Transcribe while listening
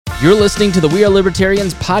You're listening to the We Are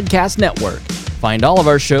Libertarians Podcast Network. Find all of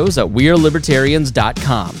our shows at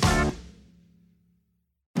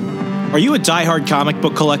wearelibertarians.com. Are you a diehard comic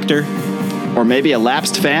book collector? Or maybe a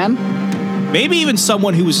lapsed fan? Maybe even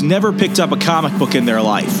someone who has never picked up a comic book in their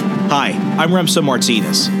life. Hi, I'm Remso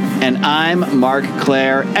Martinez. And I'm Mark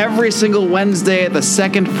Claire. Every single Wednesday at the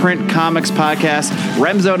Second Print Comics Podcast,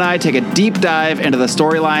 Remso and I take a deep dive into the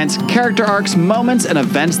storylines, character arcs, moments, and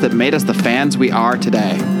events that made us the fans we are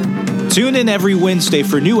today. Tune in every Wednesday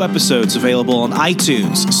for new episodes available on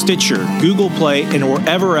iTunes, Stitcher, Google Play, and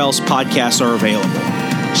wherever else podcasts are available.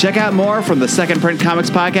 Check out more from the Second Print Comics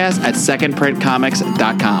Podcast at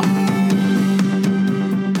secondprintcomics.com.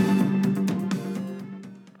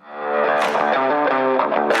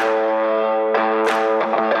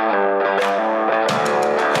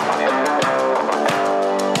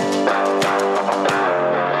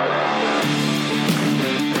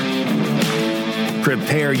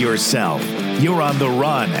 Prepare yourself. You're on the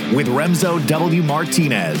run with Remso W.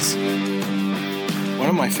 Martinez. One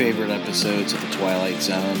of my favorite episodes of The Twilight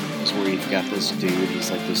Zone is where you've got this dude. He's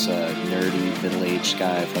like this nerdy, middle-aged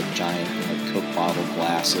guy with like giant Coke bottle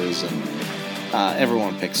glasses, and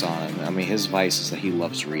everyone picks on him. I mean, his vice is that he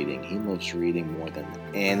loves reading. He loves reading more than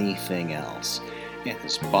anything else. And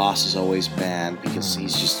his boss is always mad because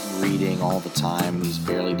he's just reading all the time and he's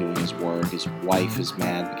barely doing his work. His wife is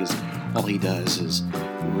mad because all he does is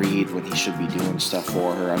read when he should be doing stuff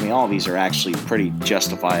for her. I mean, all these are actually pretty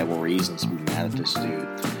justifiable reasons to be mad at this dude.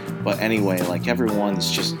 But anyway, like,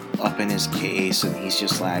 everyone's just up in his case and he's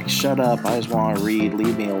just like, shut up, I just want to read,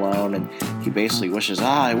 leave me alone. And he basically wishes,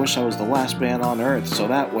 I wish I was the last man on earth so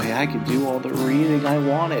that way I could do all the reading I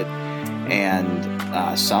wanted. And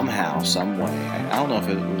somehow, some way, I don't know if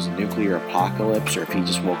it was a nuclear apocalypse or if he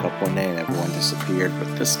just woke up one day and everyone disappeared,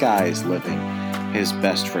 but this guy is living his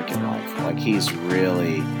best freaking life. Like, he's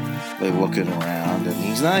really looking around, and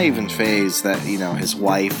he's not even fazed that, you know, his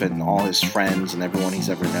wife and all his friends and everyone he's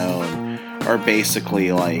ever known are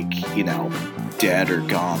basically, like, you know, dead or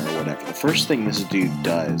gone or whatever. The first thing this dude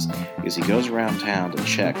does is he goes around town to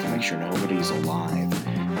check to make sure nobody's alive.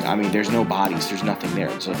 I mean, there's no bodies, there's nothing there.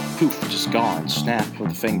 It's a poof, just gone, snap with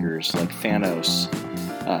the fingers, like Thanos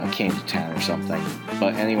came to town or something.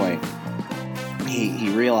 But anyway, he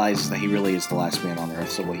realizes that he really is the last man on Earth,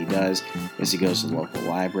 so what he does is he goes to the local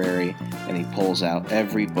library and he pulls out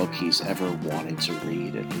every book he's ever wanted to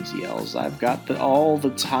read, and he yells, I've got all the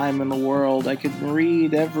time in the world, I can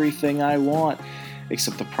read everything I want.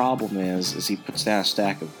 Except the problem is he puts down a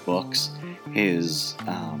stack of books, his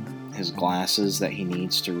glasses that he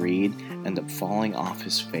needs to read end up falling off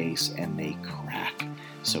his face and they crack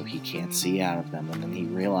so he can't see out of them. And then he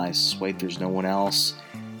realizes, wait, there's no one else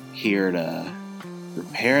here to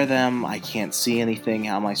repair them. I can't see anything.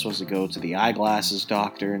 How am I supposed to go to the eyeglasses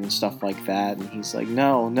doctor and stuff like that? And he's like,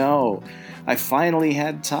 no, I finally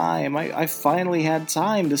had time. I finally had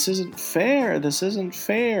time. This isn't fair. And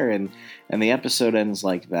the episode ends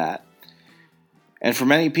like that. And for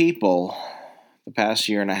many people, the past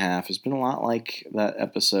year and a half has been a lot like that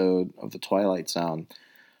episode of The Twilight Zone.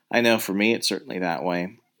 I know for me it's certainly that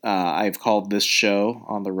way. I've called this show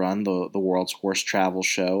On the Run the world's worst travel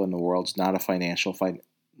show, and the world's not a financial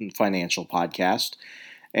podcast.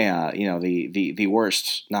 You know, the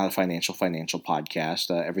worst, not a financial podcast.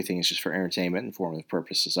 Everything is just for entertainment and informative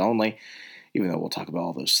purposes only, even though we'll talk about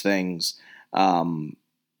all those things.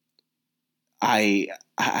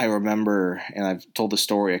 I remember, and I've told the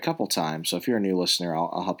story a couple times, so if you're a new listener,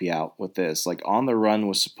 I'll help you out with this. Like, On the Run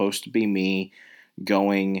was supposed to be me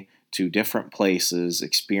going to different places,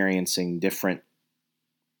 experiencing different,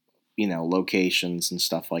 you know, locations and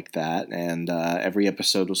stuff like that, and every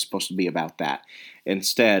episode was supposed to be about that.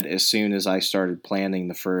 Instead, as soon as I started planning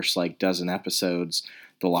the first, like, dozen episodes,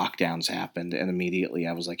 the lockdowns happened, and immediately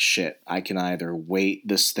I was like, shit, I can either wait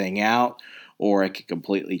this thing out, or I could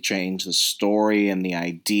completely change the story and the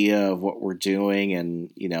idea of what we're doing.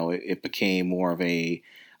 And, you know, it became more of I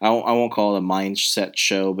won't call it a mindset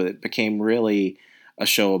show, but it became really a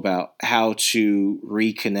show about how to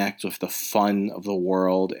reconnect with the fun of the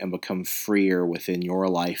world and become freer within your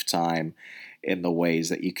lifetime in the ways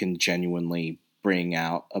that you can genuinely bring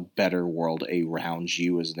out a better world around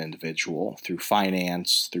you as an individual through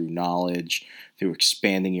finance, through knowledge, through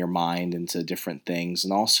expanding your mind into different things,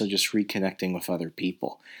 and also just reconnecting with other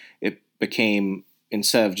people. It became,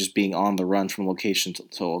 instead of just being on the run from location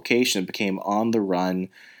to location, it became on the run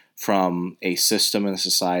from a system and a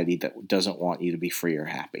society that doesn't want you to be free or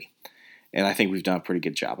happy. And I think we've done a pretty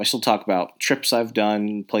good job. I still talk about trips I've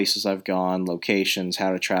done, places I've gone, locations,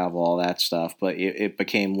 how to travel, all that stuff, but it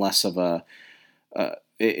became less of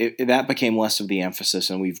that became less of the emphasis,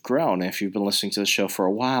 and we've grown. If you've been listening to the show for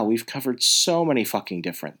a while, we've covered so many fucking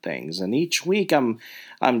different things, and each week I'm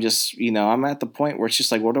just, I'm at the point where it's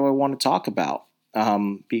just like, what do I want to talk about?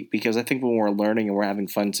 Because I think when we're learning and we're having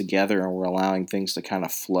fun together and we're allowing things to kind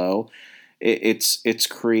of flow, it's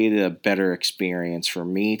created a better experience for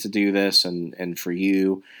me to do this, and for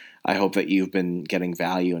you. I hope that you've been getting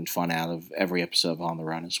value and fun out of every episode of On the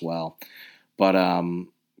Run as well. But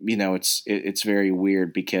it's very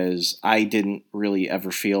weird because I didn't really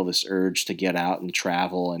ever feel this urge to get out and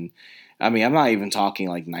travel. And I mean, I'm not even talking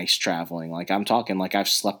like nice traveling. Like, I'm talking like I've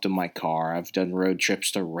slept in my car. I've done road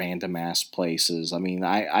trips to random ass places. I mean,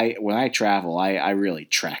 I when I travel, I really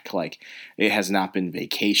trek. Like, it has not been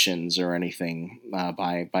vacations or anything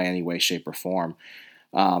by any way, shape, or form.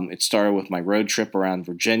 It started with my road trip around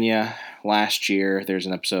Virginia last year. There's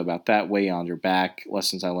an episode about that, way on your back,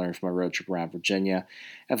 lessons I learned from my road trip around Virginia.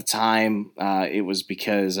 At the time, it was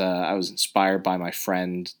because I was inspired by my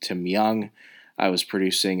friend Tim Young. I was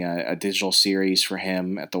producing a digital series for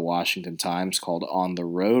him at the Washington Times called On the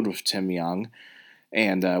Road with Tim Young.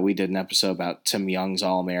 And we did an episode about Tim Young's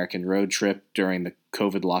All-American road trip during the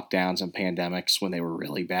COVID lockdowns and pandemics when they were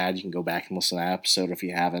really bad. You can go back and listen to that episode if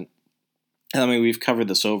you haven't. I mean, we've covered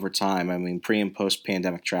this over time. I mean, pre- and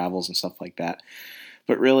post-pandemic travels and stuff like that.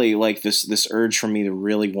 But really, like, this urge for me to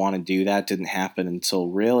really want to do that didn't happen until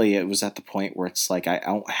really it was at the point where it's like I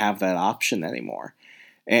don't have that option anymore.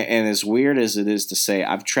 And as weird as it is to say,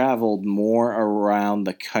 I've traveled more around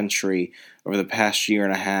the country over the past year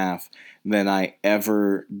and a half than I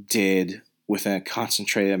ever did within a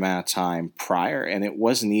concentrated amount of time prior. And it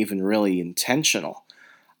wasn't even really intentional.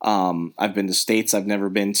 I've been to states I've never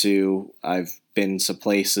been to. I've been to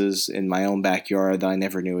places in my own backyard that I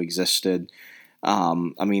never knew existed. I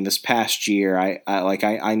mean, this past year,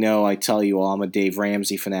 I know I tell you all I'm a Dave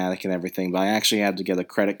Ramsey fanatic and everything, but I actually had to get a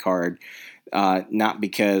credit card, not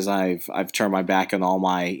because I've turned my back on all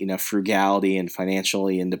my frugality and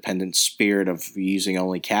financially independent spirit of using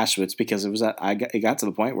only cash, but it's because it got to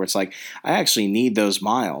the point where it's like I actually need those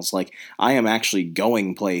miles. Like, I am actually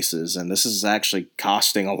going places, and this is actually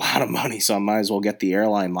costing a lot of money, so I might as well get the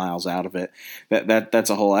airline miles out of it. That's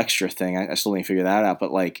a whole extra thing. I still need to figure that out,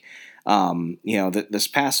 but like. This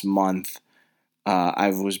past month, I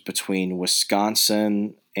was between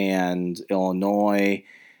Wisconsin and Illinois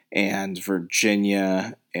and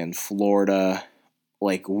Virginia and Florida,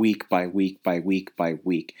 like week by week by week by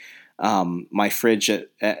week. My fridge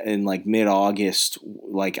in like mid-August,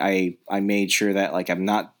 like I made sure that like I'm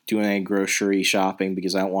not doing any grocery shopping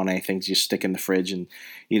because I don't want anything to just stick in the fridge and,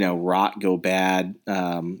 rot, go bad,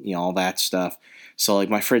 all that stuff. So like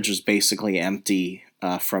my fridge was basically empty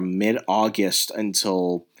from mid-August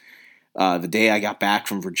until the day I got back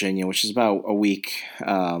from Virginia, which is about a week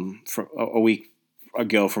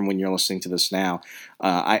ago from when you're listening to this now.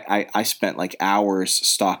 I spent like hours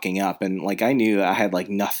stocking up, and like I knew that I had like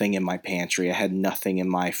nothing in my pantry. I had nothing in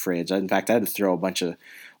my fridge. In fact, I had to throw a bunch of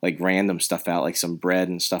like random stuff out, like some bread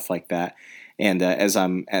and stuff like that. And as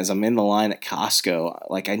I'm in the line at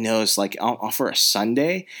Costco, like I noticed, like for a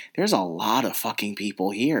Sunday, there's a lot of fucking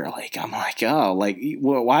people here. Like I'm like, oh, like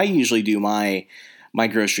I usually do my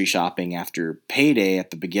grocery shopping after payday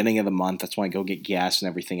at the beginning of the month. That's when I go get gas and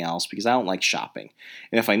everything else because I don't like shopping.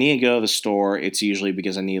 And if I need to go to the store, it's usually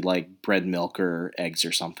because I need like bread, milk, or eggs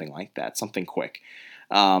or something like that, something quick.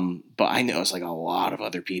 But I know it's like a lot of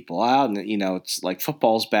other people out, and it's like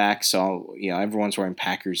football's back, so everyone's wearing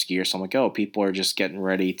Packers gear. So I'm like, oh, people are just getting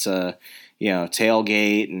ready to,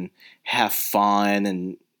 tailgate and have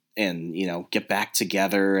fun and get back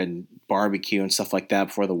together and barbecue and stuff like that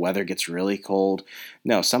before the weather gets really cold.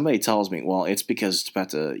 No, somebody tells me, well, it's because it's about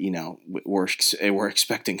to, we're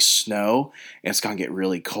expecting snow and it's gonna get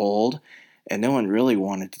really cold, and no one really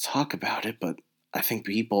wanted to talk about it, but I think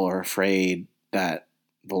people are afraid that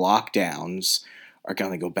the lockdowns are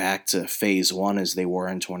going to go back to phase one as they were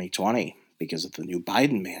in 2020 because of the new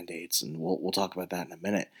Biden mandates, and we'll talk about that in a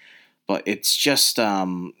minute. But it's just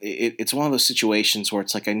it's one of those situations where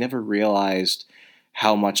it's like I never realized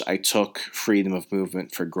how much I took freedom of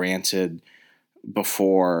movement for granted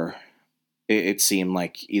before. It seemed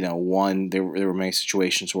like, one, there were many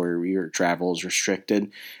situations where your travel is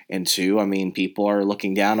restricted, and two, I mean, people are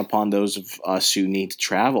looking down upon those of us who need to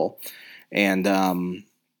travel. And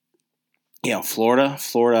Florida,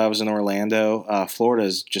 I was in Orlando. Florida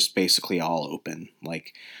is just basically all open.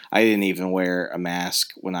 Like, I didn't even wear a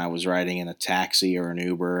mask when I was riding in a taxi or an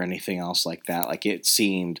Uber or anything else like that. Like, it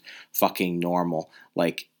seemed fucking normal,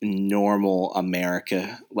 like normal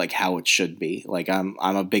America, like how it should be. Like, I'm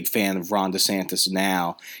a big fan of Ron DeSantis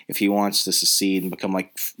now. If he wants to secede and become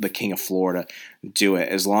like the king of Florida, do it.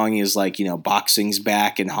 As long as, like, you know, boxing's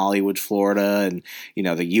back in Hollywood, Florida, and, you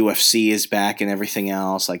know, the UFC is back and everything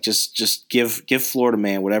else. Like, just give Florida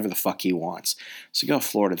man whatever the fuck he wants. So go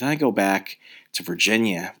Florida. Then I go back to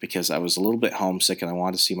Virginia because I was a little bit homesick and I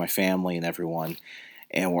wanted to see my family and everyone.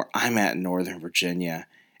 And where I'm at in Northern Virginia,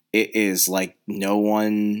 it is like no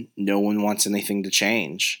one wants anything to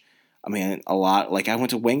change. I mean, a lot, like I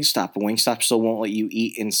went to Wingstop, but Wingstop still won't let you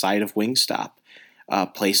eat inside of Wingstop.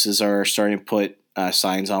 Places are starting to put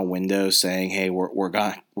signs on windows saying, "Hey, we're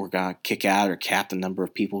gonna kick out or cap the number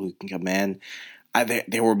of people who can come in."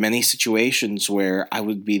 There were many situations where I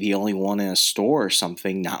would be the only one in a store or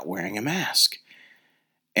something not wearing a mask,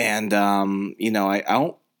 and you know, I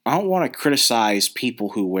don't want to criticize people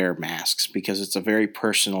who wear masks because it's a very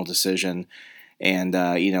personal decision, and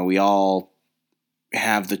you know, we all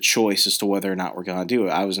have the choice as to whether or not we're going to do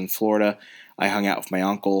it. I was in Florida. I hung out with my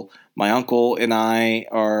uncle. My uncle and I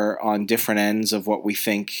are on different ends of what we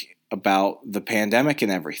think about the pandemic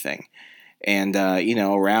and everything. And, you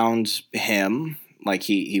know, around him, like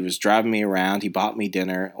he was driving me around. He bought me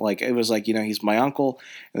dinner. Like, it was like, you know, he's my uncle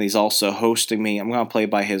and he's also hosting me. I'm going to play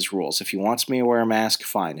by his rules. If he wants me to wear a mask,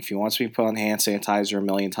 fine. If he wants me to put on hand sanitizer a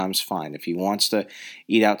million times, fine. If he wants to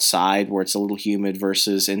eat outside where it's a little humid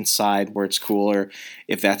versus inside where it's cooler,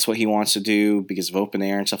 if that's what he wants to do because of open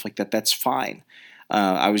air and stuff like that, that's fine.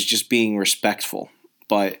 I was just being respectful.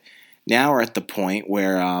 But now we're at the point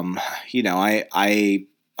where, you know, I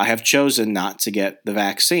have chosen not to get the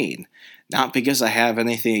vaccine. Not because I have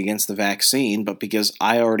anything against the vaccine, but because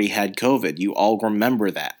I already had COVID. You all remember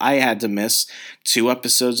that. I had to miss 2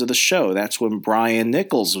 episodes of the show. That's when Brian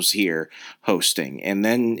Nichols was here hosting. And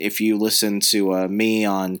then if you listen to me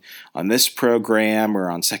on this program or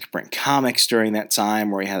on Second Print Comics during that time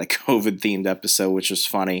where we had a COVID-themed episode, which was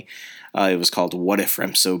funny, it was called What If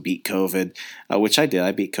Remso Beat COVID, which I did.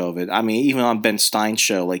 I beat COVID. I mean, even on Ben Stein's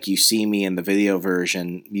show, like you see me in the video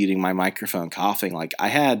version muting my microphone, coughing. Like I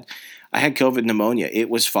had COVID pneumonia. It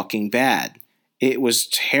was fucking bad. It was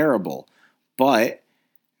terrible. But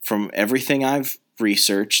from everything I've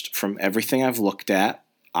researched, from everything I've looked at,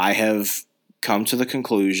 I have come to the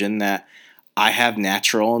conclusion that I have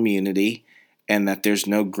natural immunity and that there's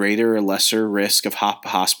no greater or lesser risk of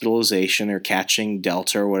hospitalization or catching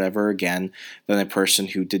Delta or whatever again than a person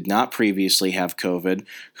who did not previously have COVID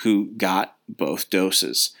who got both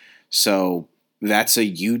doses. So that's a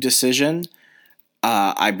you decision.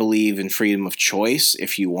 I believe in freedom of choice.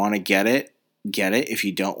 If you want to get it, get it. If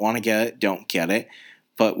you don't want to get it, don't get it.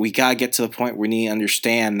 But we got to get to the point where we need to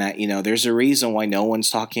understand that, you know, there's a reason why no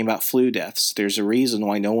one's talking about flu deaths. There's a reason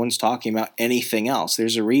why no one's talking about anything else.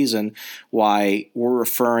 There's a reason why we're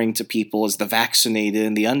referring to people as the vaccinated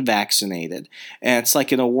and the unvaccinated. And it's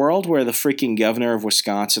like in a world where the freaking governor of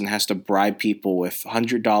Wisconsin has to bribe people with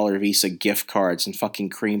 $100 Visa gift cards and fucking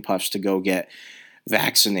cream puffs to go get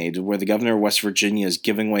vaccinated, where the governor of West Virginia is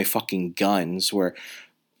giving away fucking guns, where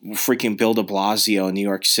freaking Bill de Blasio in New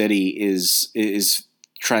York City is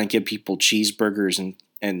trying to give people cheeseburgers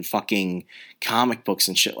and fucking comic books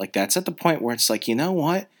and shit like that. It's at the point where it's like, you know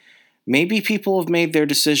what? Maybe people have made their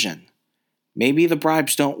decision. Maybe the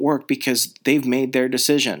bribes don't work because they've made their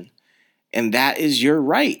decision. And that is your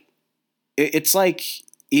right. It's like,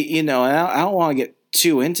 you know, I don't want to get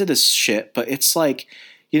too into this shit, but it's like,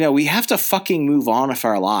 you know, we have to fucking move on with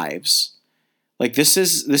our lives. Like, this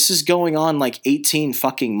is going on like 18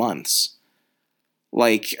 fucking months.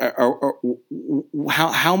 Like,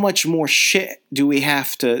 how much more shit do we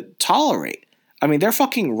have to tolerate? I mean, they're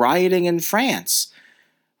fucking rioting in France.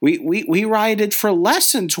 We rioted for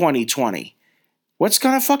less in 2020. What's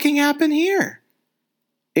gonna fucking happen here?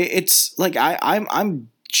 It's like I'm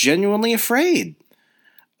genuinely afraid.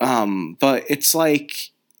 But it's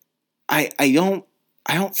like I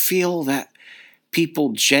don't feel that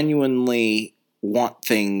people genuinely want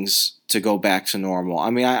things to go back to normal. I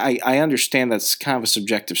mean, I understand that's kind of a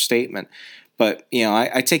subjective statement, but, you know,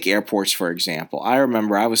 I take airports, for example. I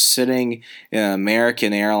remember I was sitting in an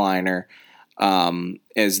American airliner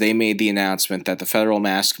as they made the announcement that the federal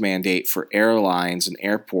mask mandate for airlines and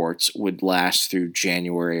airports would last through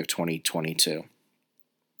January of 2022.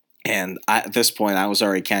 And at this point, I was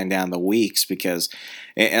already counting down the weeks because,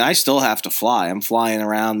 and I still have to fly. I'm flying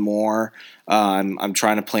around more. I'm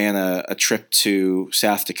trying to plan a trip to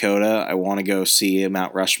South Dakota. I want to go see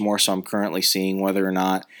Mount Rushmore, so I'm currently seeing whether or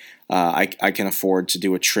not I can afford to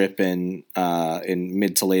do a trip in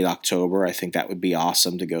mid to late October. I think that would be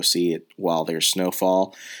awesome to go see it while there's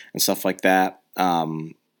snowfall and stuff like that.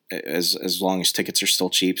 As long as tickets are still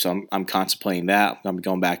cheap. So I'm contemplating that. I'm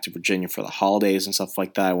going back to Virginia for the holidays and stuff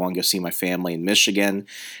like that. I want to go see my family in Michigan,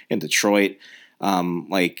 in Detroit. I'm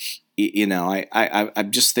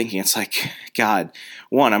just thinking, it's like, God,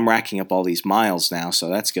 one, I'm racking up all these miles now, so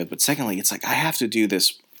that's good. But secondly, it's like I have to do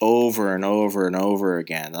this over and over and over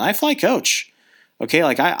again. And I fly coach. Okay,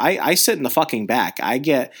 like I sit in the fucking back. I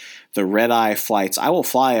get the red-eye flights. I will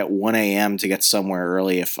fly at 1 a.m. to get somewhere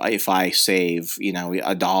early if I save,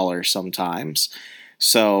 $1 sometimes.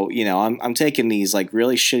 So, I'm taking these like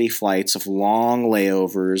really shitty flights of long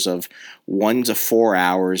layovers of 1 to 4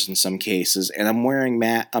 hours in some cases, and I'm wearing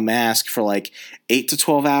a mask for like 8 to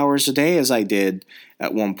 12 hours a day, as I did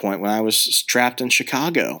at one point when I was trapped in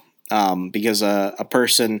Chicago, because a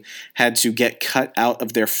person had to get cut out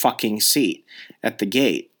of their fucking seat at the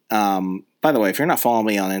gate. By the way, if you're not following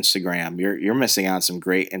me on Instagram, you're missing out on some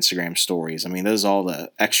great Instagram stories. I mean, there's all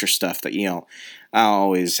the extra stuff that I don't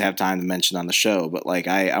always have time to mention on the show. But like,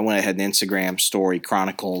 I went ahead and Instagram story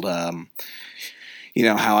chronicled, how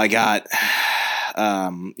I got,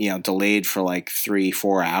 delayed for like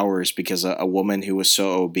 3-4 hours because a woman who was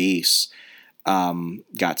so obese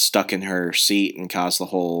got stuck in her seat and caused the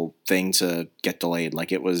whole thing to get delayed.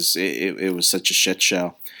 Like it was such a shit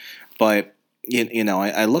show. But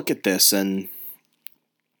I look at this and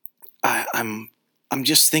I'm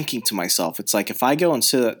just thinking to myself, it's like if I go and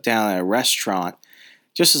sit down at a restaurant,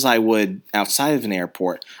 just as I would outside of an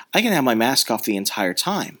airport, I can have my mask off the entire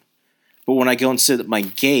time. But when I go and sit at my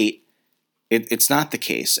gate, it's not the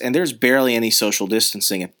case. And there's barely any social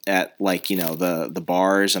distancing at like, the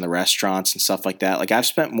bars and the restaurants and stuff like that. Like I've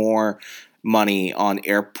spent more money on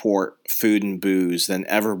airport food and booze than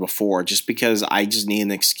ever before just because I just need an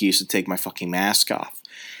excuse to take my fucking mask off.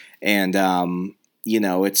 And,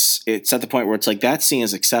 it's at the point where it's like that scene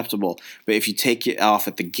is acceptable. But if you take it off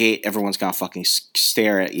at the gate, everyone's going to fucking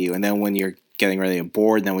stare at you. And then when you're getting ready to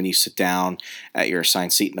board, then when you sit down at your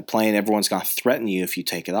assigned seat in the plane, everyone's going to threaten you if you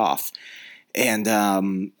take it off. And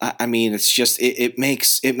I mean, it's just it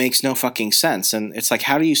makes no fucking sense. And it's like,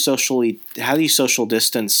 how do you social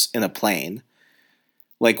distance in a plane?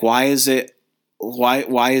 Like, why is it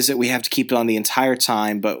we have to keep it on the entire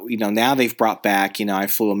time? But now they've brought back. I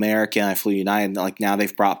flew American, I flew United. Like now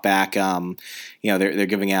they've brought back. They're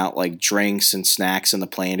giving out like drinks and snacks in the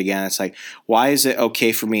plane again. It's like, why is it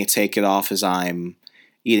okay for me to take it off as I'm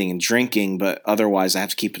eating and drinking, but otherwise I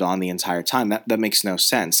have to keep it on the entire time? That makes no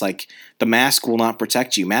sense. Like the mask will not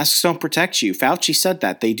protect you. Masks don't protect you. Fauci said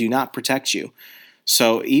that. They do not protect you.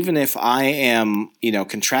 So even if I am,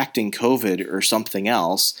 contracting COVID or something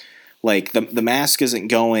else, like the mask isn't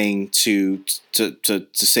going to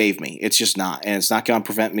save me. It's just not. And it's not going to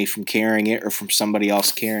prevent me from carrying it or from somebody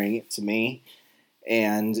else carrying it to me.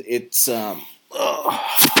 And it's, 1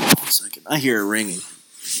 second. I hear it ringing.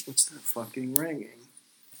 What's that fucking ringing?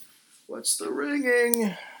 What's the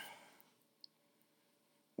ringing?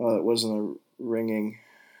 Oh, it wasn't a ringing.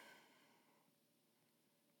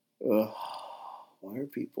 Ugh. Why are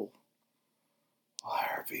people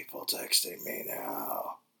texting me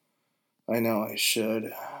now? I know I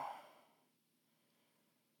should.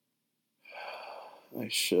 I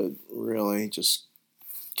should really just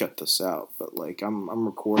cut this out, but like I'm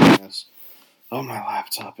recording this on my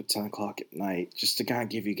laptop at 10 o'clock at night just to kind of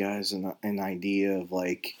give you guys an idea of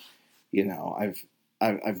like,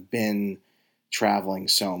 I've been traveling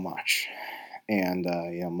so much, and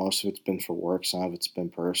most of it's been for work, some of it's been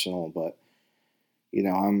personal, but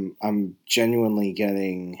I'm genuinely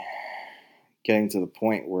getting to the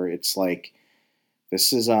point where it's like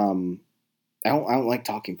this is I don't like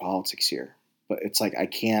talking politics here, but it's like I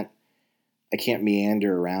can't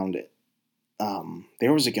meander around it.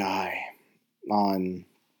 There was a guy on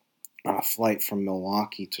a flight from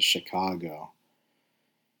Milwaukee to Chicago.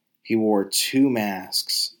 He wore 2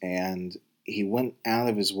 masks, and he went out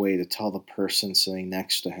of his way to tell the person sitting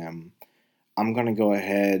next to him, I'm going to go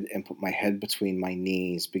ahead and put my head between my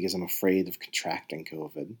knees because I'm afraid of contracting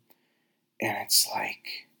COVID. And it's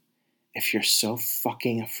like, if you're so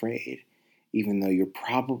fucking afraid, even though you're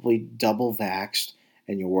probably double vaxxed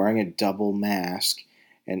and you're wearing a double mask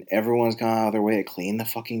and everyone's gone out of their way to clean the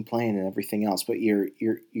fucking plane and everything else, but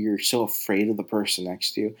you're so afraid of the person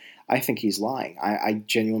next to you, I think he's lying. I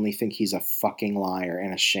genuinely think he's a fucking liar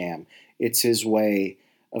and a sham. It's his way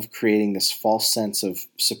of creating this false sense of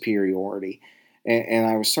superiority. And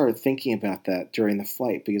I started thinking about that during the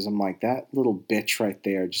flight because I'm like, that little bitch right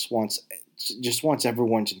there just wants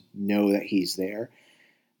everyone to know that he's there.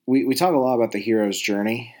 We talk a lot about the hero's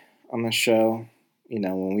journey on the show. You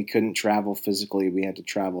know, when we couldn't travel physically, we had to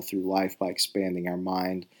travel through life by expanding our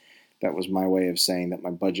mind. That was my way of saying that my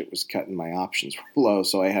budget was cut and my options were low,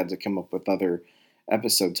 so I had to come up with other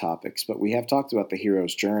episode topics. But we have talked about the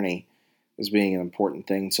hero's journey as being an important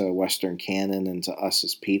thing to Western canon and to us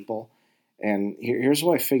as people. And here's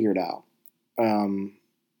what I figured out.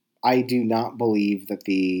 I do not believe that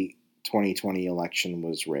the 2020 election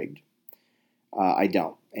was rigged. I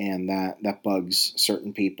don't. And that bugs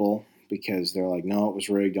certain people because they're like, no, it was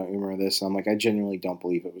rigged. Don't you remember this? And I'm like, I genuinely don't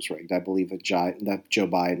believe it was rigged. I believe that Joe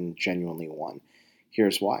Biden genuinely won.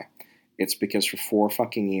 Here's why. It's because for 4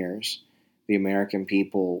 fucking years, the American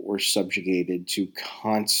people were subjugated to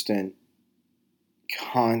constant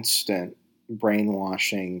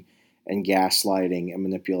brainwashing and gaslighting and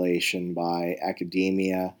manipulation by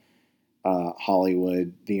academia,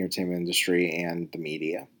 Hollywood, the entertainment industry, and the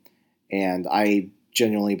media. And I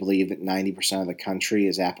genuinely believe that 90% of the country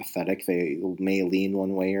is apathetic. They may lean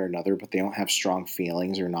one way or another, but they don't have strong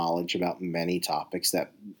feelings or knowledge about many topics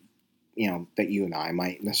that you and I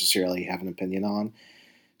might necessarily have an opinion on.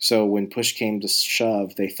 So when push came to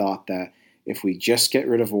shove, they thought that if we just get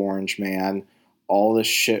rid of Orange Man, all this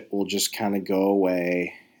shit will just kind of go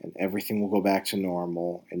away and everything will go back to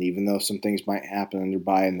normal. And even though some things might happen under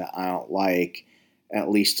Biden that I don't like, at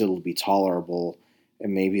least it'll be tolerable.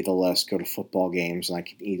 And maybe they'll let us go to football games and I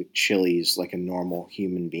can eat at Chili's like a normal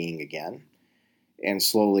human being again. And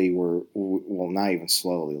slowly not even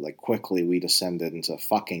slowly, like quickly we descended into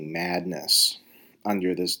fucking madness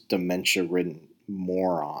under this dementia-ridden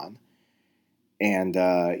moron. And,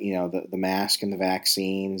 the mask and the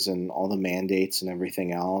vaccines and all the mandates and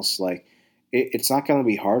everything else, like, it's not going to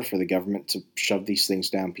be hard for the government to shove these things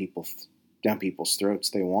down people's throats.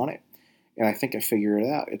 They want it. And I think I figured it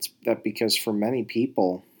out. It's that because for many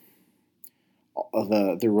people,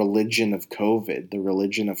 the religion of COVID, the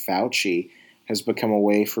religion of Fauci, has become a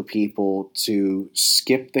way for people to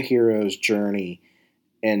skip the hero's journey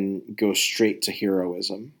and go straight to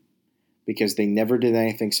heroism because they never did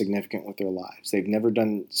anything significant with their lives. They've never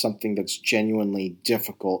done something that's genuinely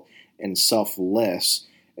difficult and selfless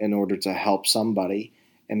in order to help somebody.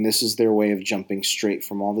 And this is their way of jumping straight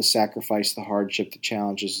from all the sacrifice, the hardship, the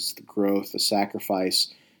challenges, the growth, the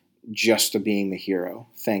sacrifice, just to being the hero.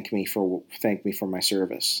 Thank me for my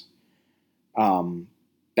service.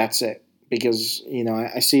 That's it. Because,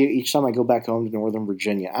 I see it each time I go back home to Northern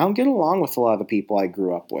Virginia. I don't get along with a lot of the people I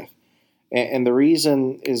grew up with. And the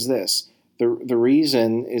reason is this. The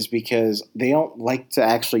reason is because they don't like to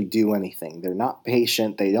actually do anything. They're not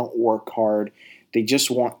patient. They don't work hard. They just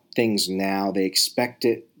want things now. They expect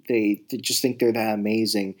it. They just think they're that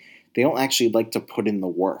amazing. They don't actually like to put in the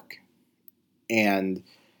work. And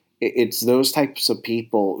it's those types of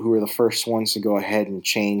people who are the first ones to go ahead and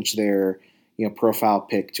change their profile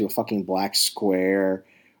pic to a fucking black square,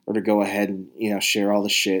 or to go ahead and share all the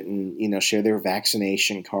shit and share their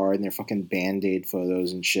vaccination card and their fucking Band-Aid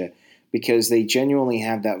photos and shit, because they genuinely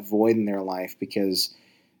have that void in their life. Because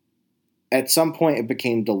at some point it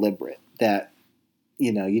became deliberate that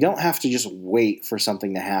you don't have to just wait for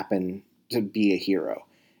something to happen to be a hero.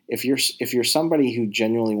 If you're somebody who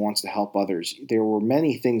genuinely wants to help others, there were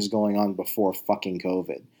many things going on before fucking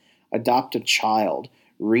COVID. Adopt a child,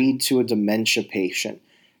 read to a dementia patient,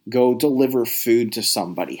 go deliver food to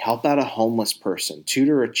somebody, help out a homeless person,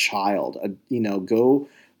 tutor a child, go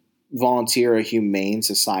volunteer a humane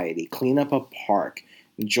society, clean up a park,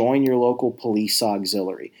 join your local police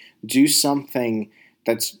auxiliary, do something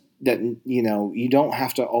that you don't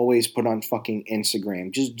have to always put on fucking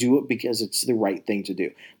Instagram. Just do it because it's the right thing to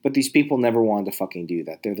do. But these people never wanted to fucking do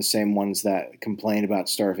that. They're the same ones that complain about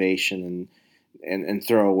starvation and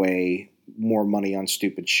throw away more money on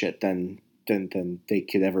stupid shit than they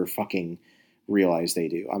could ever fucking realize they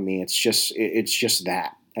do. I mean, it's just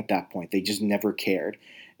that at that point. They just never cared.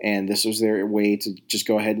 And this was their way to just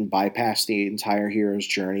go ahead and bypass the entire hero's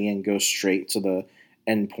journey and go straight to the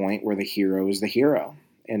end point where the hero is the hero.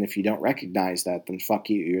 And if you don't recognize that, then fuck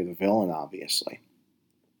you. You're the villain, obviously.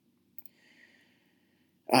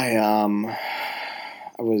 I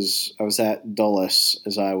was at Dulles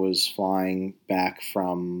as I was flying back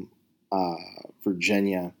from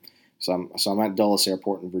Virginia. So I'm at Dulles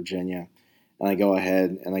Airport in Virginia, and I go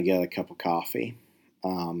ahead and I get a cup of coffee.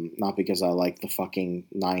 Not because I like the fucking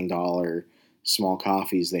 $9 small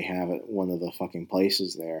coffees they have at one of the fucking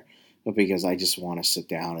places there, but because I just want to sit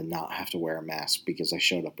down and not have to wear a mask because I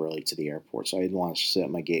showed up early to the airport. So I didn't want to sit at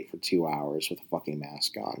my gate for 2 hours with a fucking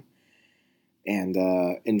mask on. And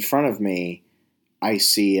in front of me, I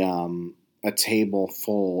see a table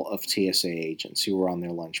full of TSA agents who were on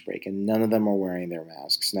their lunch break, and none of them are wearing their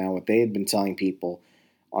masks. Now, what they had been telling people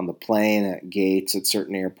on the plane, at gates, at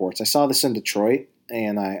certain airports. I saw this in Detroit,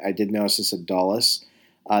 and I did notice this at Dulles.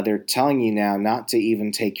 They're telling you now not to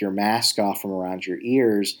even take your mask off from around your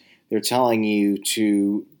ears. They're telling you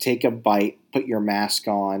to take a bite, put your mask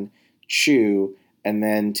on, chew, and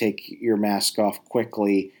then take your mask off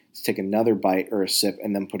quickly, take another bite or a sip,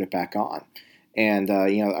 and then put it back on. And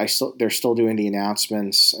they're still doing the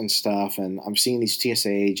announcements and stuff, and I'm seeing these TSA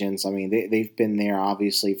agents. I mean, they've been there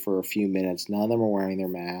obviously for a few minutes. None of them are wearing their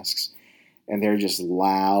masks, and they're just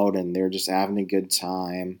loud and they're just having a good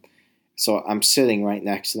time. So I'm sitting right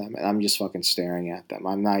next to them, and I'm just fucking staring at them.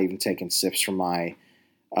 I'm not even taking sips from my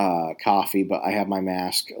coffee, but I have my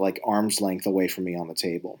mask like arm's length away from me on the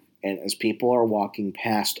table. And as people are walking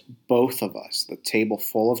past both of us, the table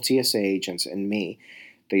full of TSA agents and me,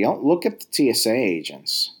 they don't look at the TSA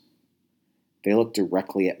agents. They look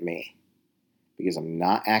directly at me because I'm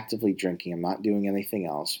not actively drinking. I'm not doing anything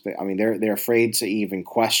else. I mean, they're afraid to even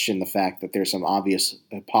question the fact that there's some obvious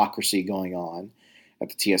hypocrisy going on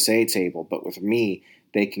at the TSA table. But with me,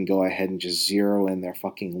 they can go ahead and just zero in their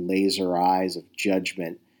fucking laser eyes of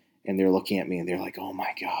judgment. And they're looking at me and they're like, oh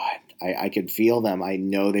my God. I could feel them. I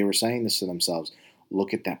know they were saying this to themselves.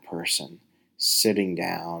 Look at that person sitting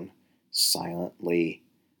down silently,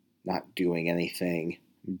 not doing anything,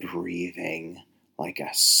 breathing like a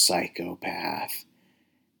psychopath.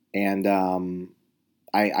 And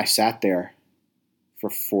I sat there for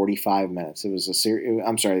 45 minutes. It was a serious.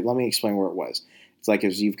 I'm sorry. Let me explain where it was. It's like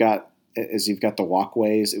as you've got the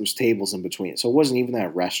walkways, it was tables in between. So it wasn't even a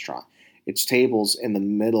restaurant. It's tables in the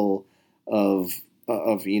middle of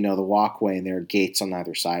the walkway, and there are gates on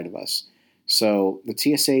either side of us. So the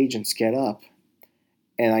TSA agents get up,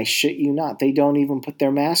 and I shit you not, they don't even put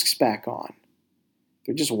their masks back on.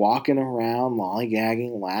 They're just walking around,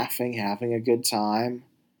 lollygagging, laughing, having a good time.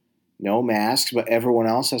 No masks, but everyone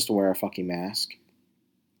else has to wear a fucking mask.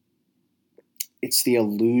 It's the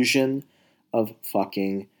illusion of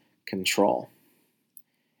fucking control.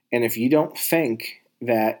 And if you don't think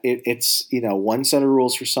that it's one set of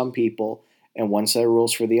rules for some people and one set of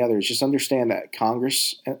rules for the others, just understand that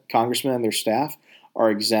congressmen and their staff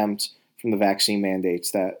are exempt from the vaccine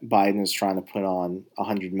mandates that Biden is trying to put on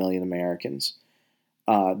 100 million Americans.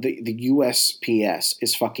 The USPS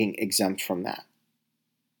is fucking exempt from that.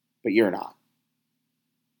 But you're not.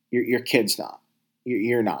 Your kid's not.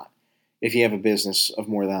 You're not. If you have a business of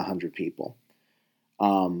more than 100 people.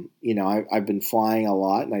 I've been flying a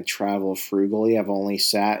lot and I travel frugally. I've only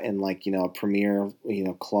sat in a premier,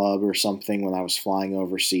 club or something when I was flying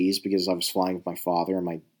overseas because I was flying with my father and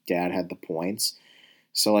my dad had the points.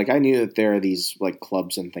 So I knew that there are these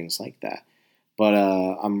clubs and things like that. But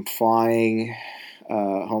I'm flying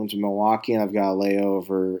home to Milwaukee and I've got a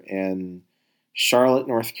layover in Charlotte,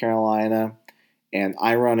 North Carolina. And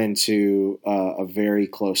I run into a very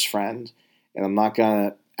close friend, and I'm not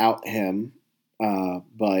going to out him.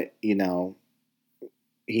 But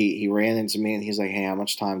he ran into me and he's like, hey, how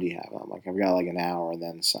much time do you have? And I'm like, I've got an hour and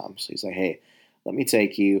then some. So he's like, hey, let me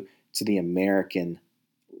take you to the American,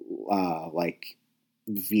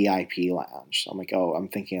 VIP lounge. I'm like, oh, I'm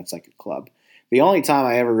thinking it's like a club. The only time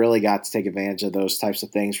I ever really got to take advantage of those types of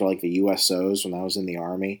things were the USOs when I was in the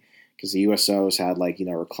Army, because the USOs had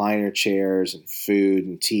recliner chairs and food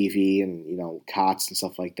and TV and, cots and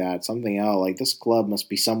stuff like that. Something, this club must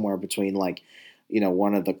be somewhere between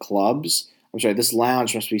one of the clubs. I'm sorry, this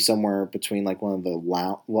lounge must be somewhere between one of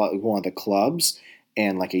the clubs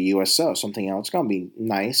and a USO. Something else. It's gonna be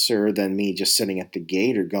nicer than me just sitting at the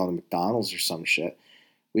gate or going to McDonald's or some shit.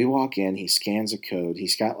 We walk in. He scans a code.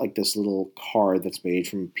 He's got this little card that's made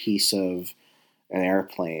from a piece of an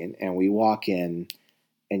airplane, and we walk in,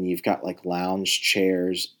 and you've got lounge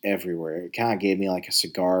chairs everywhere. It kind of gave me a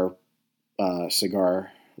cigar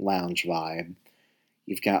lounge vibe.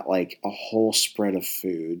 You've got a whole spread of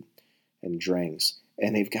food and drinks.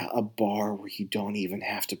 And they've got a bar where you don't even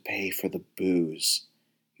have to pay for the booze.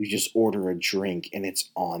 You just order a drink and it's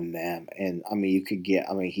on them. And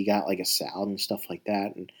he got a salad and stuff like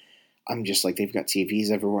that. And I'm just they've got TVs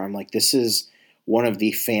everywhere. I'm this is one of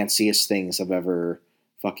the fanciest things I've ever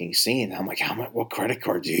fucking seen. I'm what credit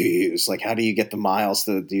card do you use? How do you get the miles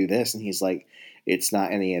to do this? And he's like, it's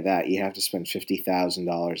not any of that. You have to spend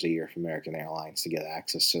 $50,000 a year for American Airlines to get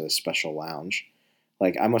access to the special lounge.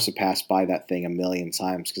 I must have passed by that thing a million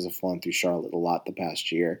times because I've flown through Charlotte a lot the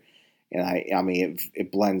past year. And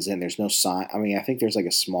it blends in. There's no sign. I think there's a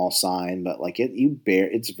small sign, but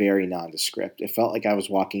it's very nondescript. It felt like I was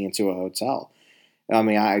walking into a hotel.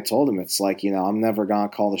 I told him it's I'm never going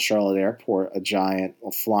to call the Charlotte airport a giant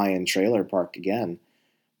fly-in trailer park again.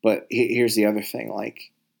 But here's the other thing.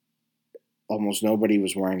 Almost nobody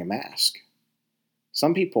was wearing a mask.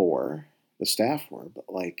 Some people were, the staff were, but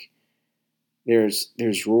like there's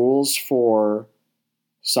rules for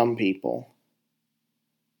some people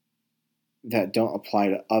that don't apply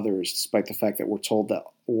to others, despite the fact that we're told that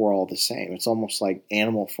we're all the same. It's almost like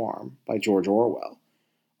Animal Farm by George Orwell.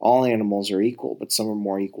 All animals are equal, but some are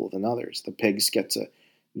more equal than others. The pigs get to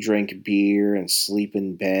drink beer and sleep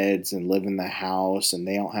in beds and live in the house, and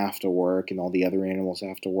they don't have to work, and all the other animals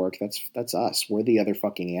have to work. That's us. We're the other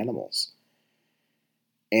fucking animals.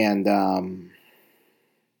 And I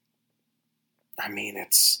mean,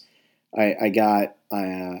 it's you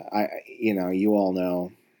all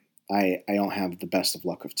know I don't have the best of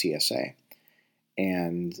luck of TSA,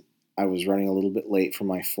 and I was running a little bit late for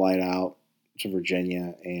my flight out to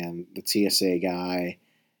Virginia, and the TSA guy,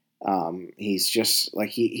 he's just like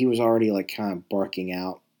he was already like kind of barking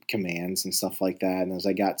out commands and stuff like that. And as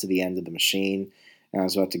I got to the end of the machine and I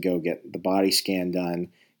was about to go get the body scan done,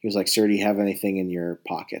 he was like, "Sir, do you have anything in your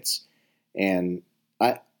pockets?" And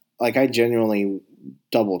I genuinely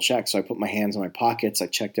double checked. So I put my hands in my pockets. I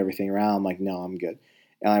checked everything around. I'm like, "No, I'm good."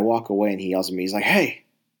 And I walk away and he yells at me. He's like, "Hey,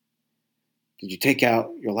 did you take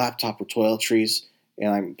out your laptop or toiletries?" And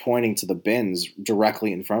I'm pointing to the bins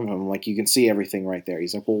directly in front of him. I'm like, "You can see everything right there."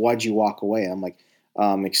 He's like, "Well, why'd you walk away?" I'm like,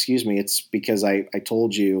 "Excuse me, it's because I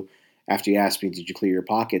told you after you asked me, did you clear your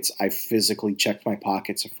pockets? I physically checked my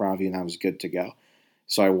pockets in front of you and I was good to go."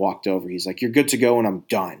 So I walked over. He's like, "You're good to go and I'm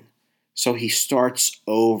done." So he starts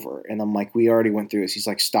over and I'm like, "We already went through this." He's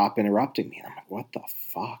like, "Stop interrupting me." And I'm like, "What the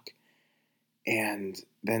fuck?" And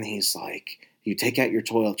then he's like, "You take out your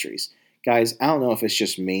toiletries." Guys, I don't know if it's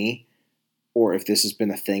just me or if this has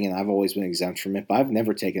been a thing and I've always been exempt from it, but I've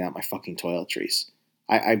never taken out my fucking toiletries.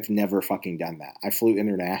 I've never fucking done that. I flew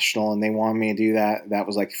international and they wanted me to do that. That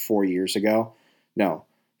was like 4 years ago. No,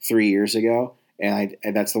 3 years ago. And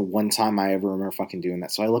that's the one time I ever remember fucking doing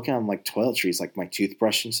that. So I look at him like toiletries, like my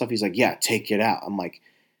toothbrush and stuff. He's like, "Yeah, take it out." I'm like,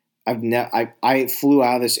 I flew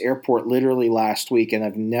out of this airport literally last week and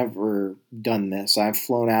I've never done this. I've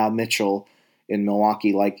flown out of Mitchell in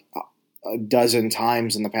Milwaukee like a dozen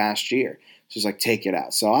times in the past year. So he's like, "Take it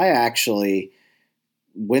out." So I actually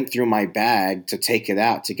went through my bag to take it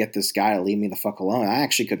out to get this guy to leave me the fuck alone. I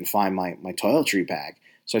actually couldn't find my toiletry bag.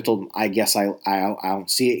 So I told him, "I guess I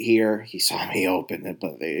don't see it here." He saw me open it,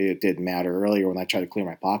 but it didn't matter earlier when I tried to clear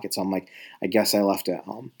my pockets. So I'm like, "I guess I left it at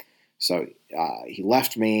home." So he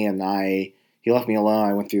left me and he left me alone.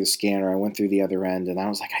 I went through the scanner. I went through the other end and I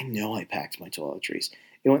was like, I know I packed my toiletries.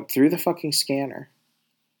 It went through the fucking scanner.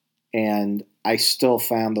 And I still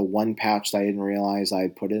found the one pouch that I didn't realize I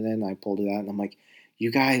had put it in. I pulled it out and I'm like,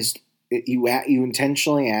 "You guys, you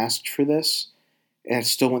intentionally asked for this and it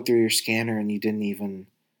still went through your scanner and you didn't even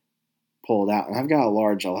pull it out." And I've got a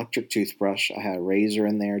large electric toothbrush. I had a razor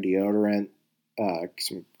in there, deodorant,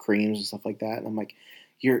 some creams and stuff like that. And I'm like,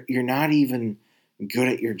 you're not even good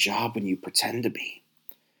at your job when you pretend to be.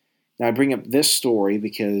 Now I bring up this story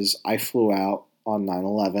because I flew out on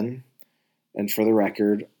 9/11. And for the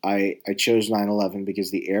record, I chose 9/11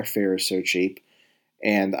 because the airfare is so cheap.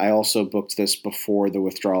 And I also booked this before the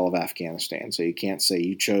withdrawal of Afghanistan. So you can't say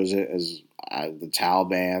you chose it as the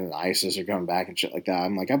Taliban and ISIS are coming back and shit like that.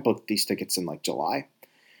 I'm like, I booked these tickets in like July.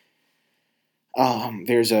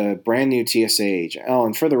 There's a brand new TSA agent. Oh,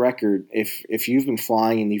 and for the record, if you've been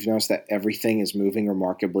flying and you've noticed that everything is moving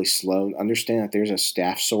remarkably slow, understand that there's a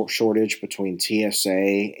staff shortage between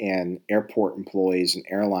TSA and airport employees and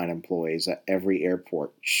airline employees at every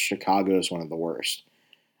airport. Chicago is one of the worst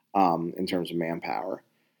in terms of manpower.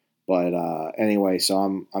 But anyway,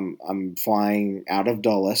 so I'm flying out of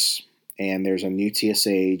Dulles, and there's a new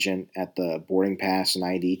TSA agent at the boarding pass and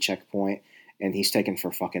ID checkpoint. And he's taking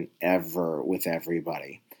for fucking ever with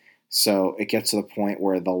everybody. So it gets to the point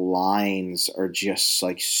where the lines are just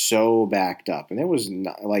like so backed up. And it was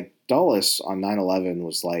not, like Dulles on 9/11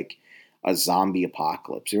 was like a zombie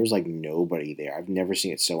apocalypse. There was like nobody there. I've never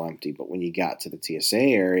seen it so empty. But when you got to the TSA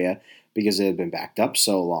area, because it had been backed up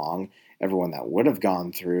so long, everyone that would have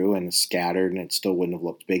gone through and scattered and it still wouldn't have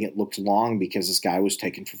looked big. It looked long because this guy was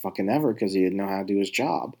taking for fucking ever because he didn't know how to do his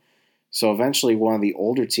job. So eventually one of the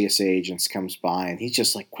older TSA agents comes by and he's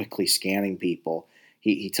just like quickly scanning people.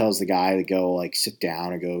 He tells the guy to go like sit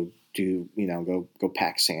down or go do, go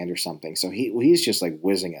pack sand or something. So he's just like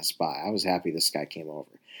whizzing us by. I was happy this guy came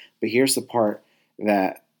over. But here's the part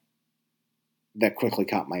that quickly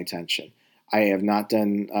caught my attention. I have not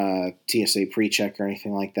done TSA pre-check or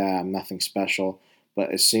anything like that. I'm nothing special.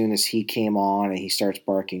 But as soon as he came on and he starts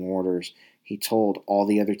barking orders, he told all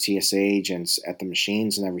the other TSA agents at the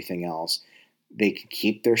machines and everything else, they can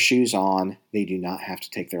keep their shoes on. They do not have to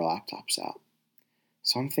take their laptops out.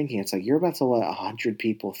 So I'm thinking, it's like you're about to let 100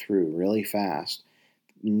 people through really fast,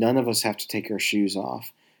 none of us have to take our shoes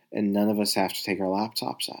off, and none of us have to take our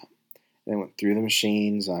laptops out. And I went through the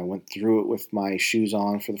machines. I went through it with my shoes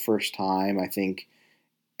on for the first time, I think,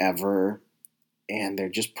 ever. And they're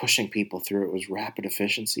just pushing people through. It was rapid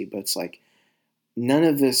efficiency, but it's like none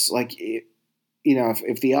of this, like,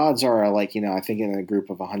 if the odds are like, I think in a group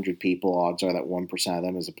of 100 people, odds are that 1% of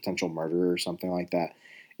them is a potential murderer or something like that.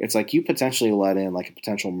 It's like you potentially let in like a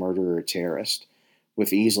potential murderer or terrorist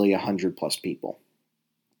with easily 100 plus people.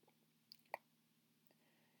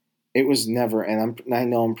 It was never, and I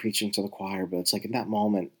know I'm preaching to the choir, but it's like in that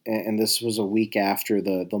moment, and this was a week after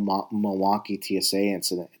the Milwaukee TSA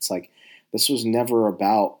incident. It's like this was never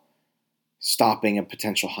about stopping a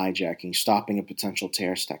potential hijacking, stopping a potential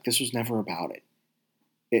terrorist attack. This was never about it.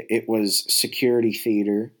 It was security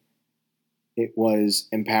theater. It was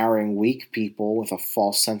empowering weak people with a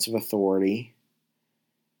false sense of authority.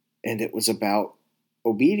 And it was about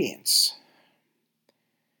obedience.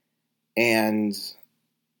 And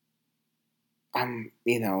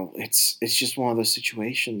it's just one of those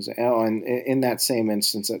situations. Oh, and in that same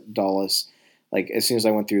instance at Dulles, like as soon as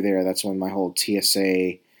I went through there, that's when my whole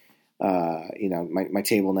TSA, my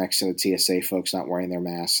table next to the TSA folks not wearing their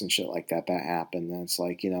masks and shit like that happened. And it's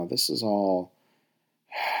like, this is all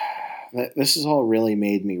really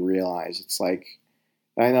made me realize. It's like,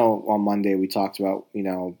 I know on Monday we talked about,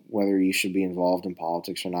 whether you should be involved in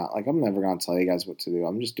politics or not. Like, I'm never going to tell you guys what to do.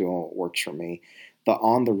 I'm just doing what works for me. The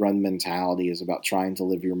on-the-run mentality is about trying to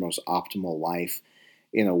live your most optimal life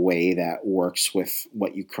in a way that works with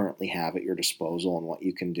what you currently have at your disposal and what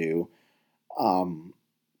you can do.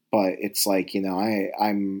 But it's like,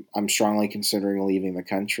 I'm strongly considering leaving the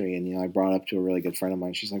country. And, I brought up to a really good friend of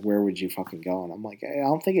mine. She's like, where would you fucking go? And I'm like, I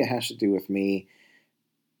don't think it has to do with me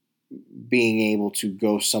being able to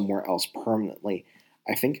go somewhere else permanently.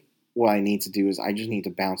 I think what I need to do is I just need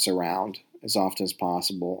to bounce around as often as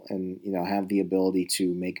possible and, have the ability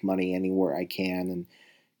to make money anywhere I can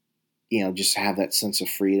and, just have that sense of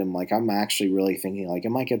freedom. Like, I'm actually really thinking, like, it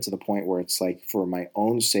might get to the point where it's like, for my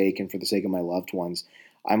own sake and for the sake of my loved ones,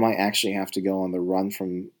 I might actually have to go on the run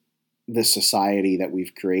from this society that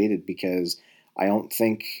we've created, because I don't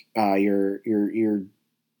think your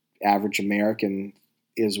average American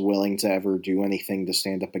is willing to ever do anything to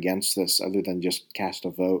stand up against this other than just cast a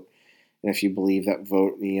vote. And if you believe that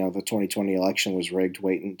vote, the 2020 election was rigged,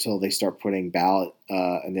 wait until they start putting ballot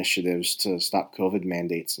initiatives to stop COVID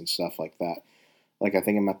mandates and stuff like that. Like, I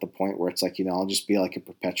think I'm at the point where it's like, I'll just be like a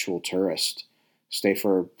perpetual tourist, stay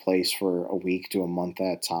for a place for a week to a month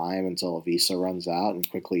at a time until a visa runs out, and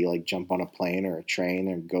quickly like jump on a plane or a train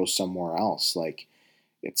and go somewhere else. Like,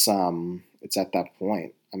 it's at that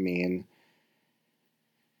point. I mean,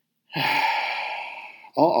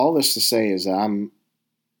 all this to say is that I'm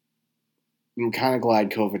kind of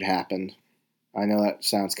glad COVID happened. I know that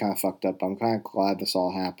sounds kind of fucked up. I'm kind of glad this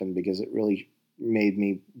all happened because it really made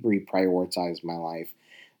me reprioritize my life.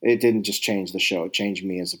 It didn't just change the show. It changed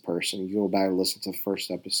me as a person. You go back and listen to the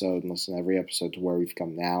first episode and listen to every episode to where we've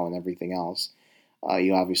come now and everything else.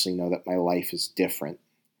 You obviously know that my life is different.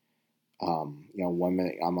 1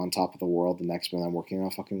 minute I'm on top of the world. The next minute I'm working in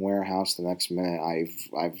a fucking warehouse. The next minute I've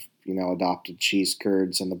adopted cheese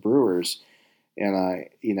curds and the Brewers. And,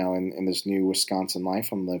 in this new Wisconsin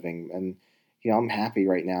life I'm living. And, I'm happy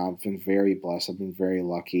right now. I've been very blessed. I've been very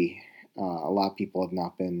lucky. A lot of people have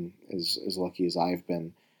not been as lucky as I've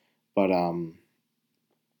been. But, all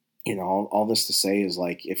this to say is,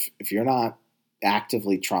 like, if you're not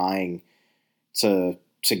actively trying to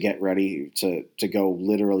get ready to go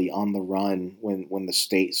literally on the run when the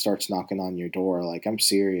state starts knocking on your door, like, I'm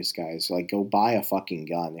serious, guys. Like, go buy a fucking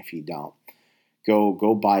gun if you don't.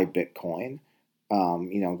 Go buy Bitcoin.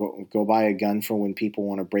 Go buy a gun for when people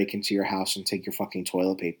want to break into your house and take your fucking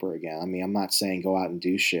toilet paper again. I mean, I'm not saying go out and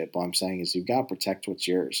do shit, but I'm saying is you've got to protect what's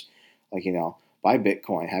yours. Like, buy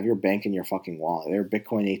Bitcoin, have your bank in your fucking wallet. There are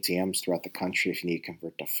Bitcoin ATMs throughout the country if you need to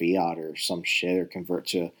convert to fiat or some shit, or convert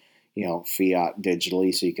to, fiat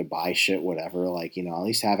digitally so you could buy shit, whatever. Like, at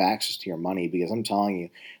least have access to your money, because I'm telling you,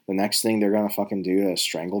 the next thing they're going to fucking do to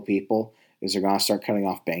strangle people is they're going to start cutting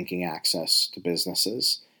off banking access to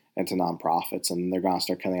businesses and to nonprofits, and they're going to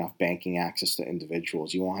start cutting off banking access to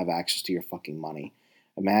individuals. You won't have access to your fucking money.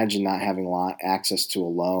 Imagine not having access to a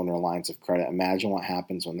loan or lines of credit. Imagine what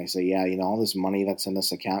happens when they say, yeah, all this money that's in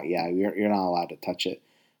this account, yeah, you're not allowed to touch it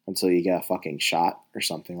until you get a fucking shot or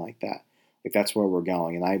something like that. Like, that's where we're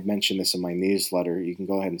going. And I mentioned this in my newsletter. You can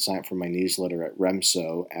go ahead and sign up for my newsletter at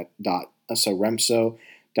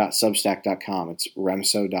remso.substack.com. It's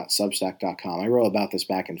remso.substack.com. I wrote about this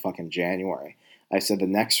back in fucking January. I said the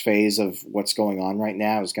next phase of what's going on right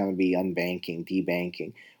now is going to be unbanking,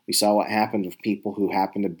 debanking. We saw what happened with people who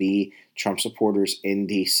happened to be Trump supporters in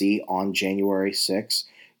D.C. on January 6th.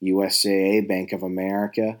 USAA, Bank of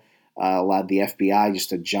America, allowed the FBI just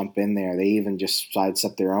to jump in there. They even just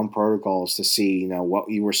sidestepped their own protocols to see,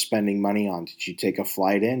 what you were spending money on. Did you take a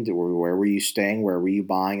flight in? Where were you staying? Where were you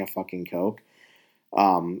buying a fucking Coke?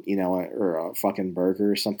 Or a fucking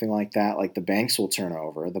burger or something like that. Like, the banks will turn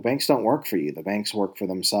over. The banks don't work for you. The banks work for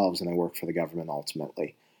themselves, and they work for the government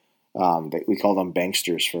ultimately. We call them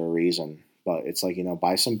banksters for a reason. But it's like,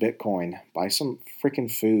 buy some Bitcoin, buy some freaking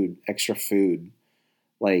food, extra food.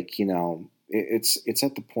 Like, it's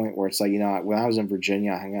at the point where it's like, when I was in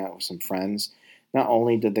Virginia, I hung out with some friends. Not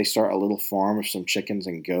only did they start a little farm of some chickens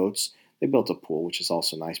and goats, they built a pool, which is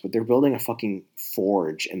also nice, but they're building a fucking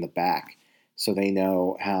forge in the back so they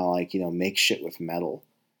know how, make shit with metal.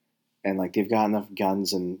 And, they've got enough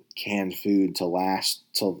guns and canned food to last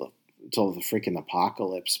till the freaking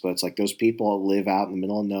apocalypse. But it's like those people live out in the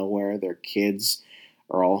middle of nowhere. Their kids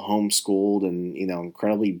are all homeschooled and,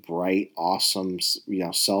 incredibly bright, awesome,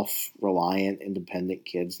 self-reliant, independent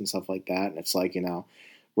kids and stuff like that. And it's like, get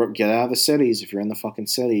out of the cities. If you're in the fucking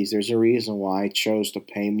cities, there's a reason why I chose to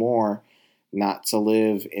pay more not to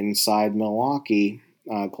live inside Milwaukee,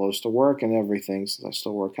 close to work and everything, since I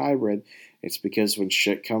still work hybrid. It's because when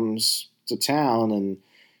shit comes to town and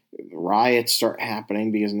riots start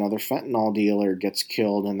happening because another fentanyl dealer gets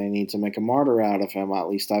killed and they need to make a martyr out of him, at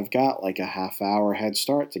least I've got a half-hour head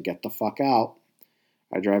start to get the fuck out.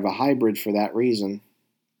 I drive a hybrid for that reason.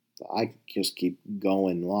 I just keep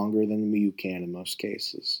going longer than you can in most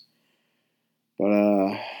cases.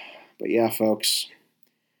 But yeah, folks,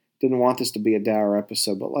 didn't want this to be a dour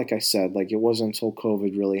episode, but like I said, it wasn't until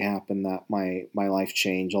COVID really happened that my life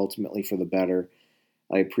changed, ultimately for the better.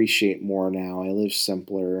 I appreciate more now. I live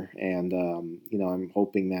simpler, and, I'm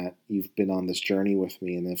hoping that you've been on this journey with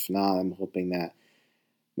me, and if not, I'm hoping that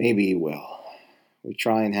maybe you will. We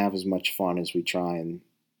try and have as much fun as we try and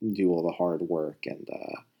do all the hard work, and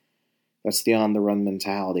that's the on-the-run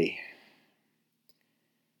mentality.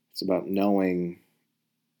 It's about knowing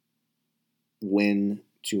when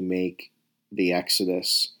to make the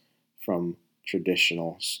exodus from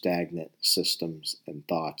traditional stagnant systems and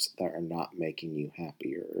thoughts that are not making you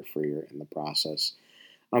happier or freer in the process.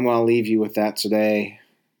 I'm going to leave you with that today.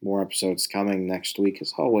 More episodes coming next week.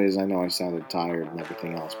 As always, I know I sounded tired and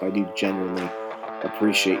everything else, but I do genuinely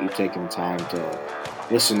appreciate you taking the time to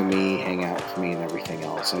listen to me, hang out with me, and everything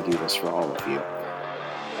else. I do this for all of you.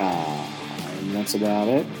 And that's about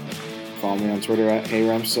it. Follow me on Twitter at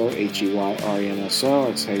HeyRemso, HeyRemso.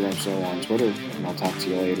 It's HeyRemso on Twitter, and I'll talk to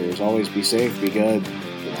you later. As always, be safe, be good.